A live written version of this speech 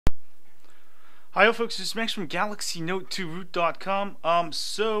Hi folks, this is Max from GalaxyNote2Root.com.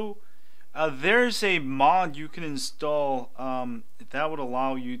 There's a mod you can install that would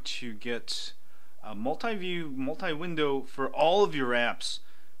allow you to get multi-view, multi-window for all of your apps.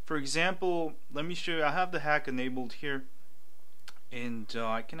 For example, let me show you. I have the hack enabled here, and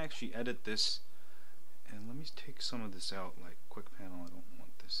I can actually edit this. And let me take some of this out, like quick panel. I don't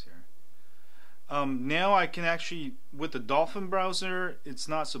want this here. Now I can actually, with the Dolphin browser, it's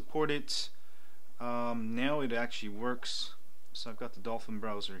not supported. Now it actually works. So I've got the Dolphin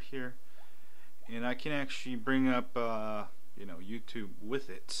browser here, and I can actually bring up YouTube with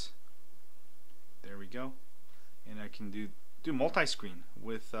it. There we go. And I can do multi-screen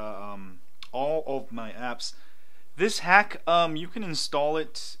with all of my apps. This hack, you can install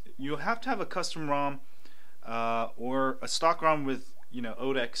it. You have to have a custom ROM or a stock ROM with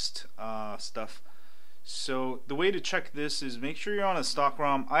ODEXed stuff. So the way to check this is make sure you're on a stock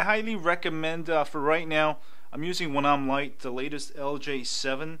ROM. I highly recommend, for right now, I'm using When I'm Light, the latest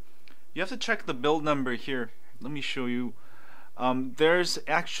LJ7. You have to check the build number here. Let me show you. There's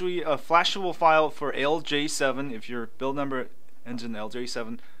actually a flashable file for LJ7 if your build number ends in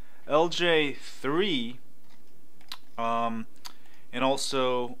LJ7, LJ3, and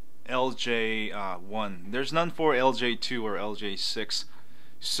also LJ1. There's none for LJ2 or LJ6.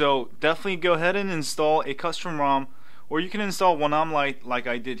 So definitely go ahead and install a custom ROM, or you can install When I'm Light like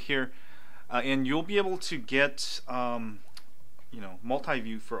I did here, and you'll be able to get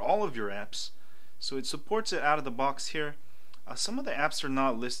multi-view for all of your apps. So it supports it out of the box here. Some of the apps are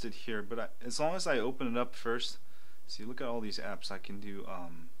not listed here, but as long as I open it up first, see, look at all these apps. I can do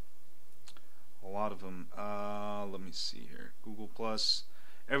a lot of them. Let me see here. Google Plus,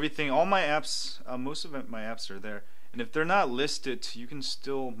 everything, all my apps, most of my apps are there. And if they're not listed, you can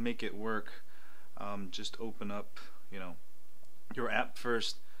still make it work. Just open up, your app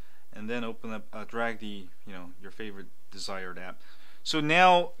first, and then open up, drag the, your favorite desired app. So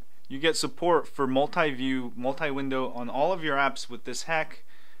now you get support for multi-view, multi-window on all of your apps with this hack.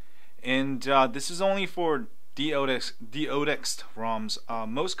 And this is only for de-odexed ROMs.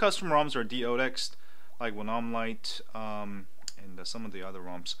 Most custom ROMs are de-odexed, like When I'm Light, and some of the other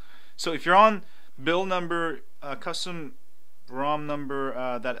ROMs. So if you're on build number, custom ROM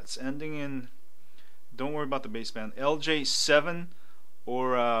number that's ending in, don't worry about the baseband, LJ7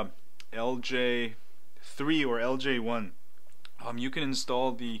 or LJ3 or LJ1, you can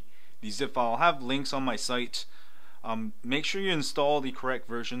install the zip file. I'll have links on my site. Make sure you install the correct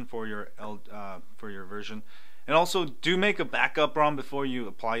version for your version, and also do make a backup ROM before you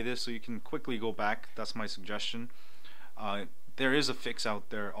apply this, so you can quickly go back. That's my suggestion. There is a fix out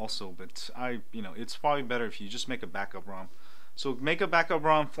there also, but it's probably better if you just make a backup ROM. So make a backup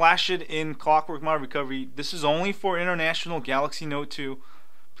ROM, flash it in Clockwork Mod Recovery. This is only for international Galaxy Note 2.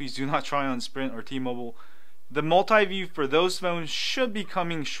 Please do not try on Sprint or T-Mobile. The multi-view for those phones should be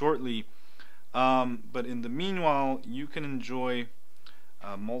coming shortly, but in the meanwhile, you can enjoy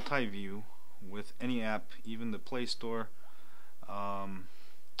multi-view with any app, even the Play Store.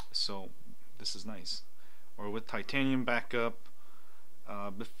 So this is nice. Or with titanium backup.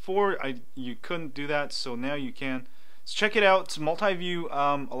 Before you couldn't do that, so now you can. So check it out. Multiview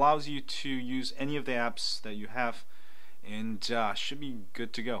allows you to use any of the apps that you have, and should be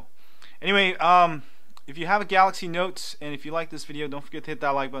good to go. Anyway, if you have a Galaxy Note, and if you like this video, don't forget to hit that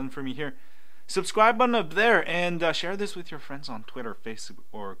like button for me here. Subscribe button up there, and share this with your friends on Twitter, Facebook,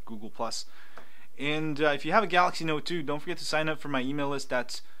 or Google+. And if you have a Galaxy Note 2, don't forget to sign up for my email list.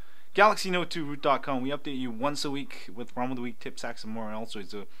 That's GalaxyNote2Root.com. We update you once a week with ROM of the Week, tips, hacks, and more. And also,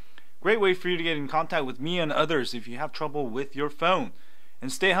 it's a great way for you to get in contact with me and others if you have trouble with your phone.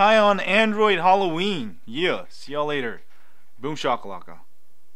 And stay high on Android Halloween. Yeah, see y'all later. Boom shakalaka.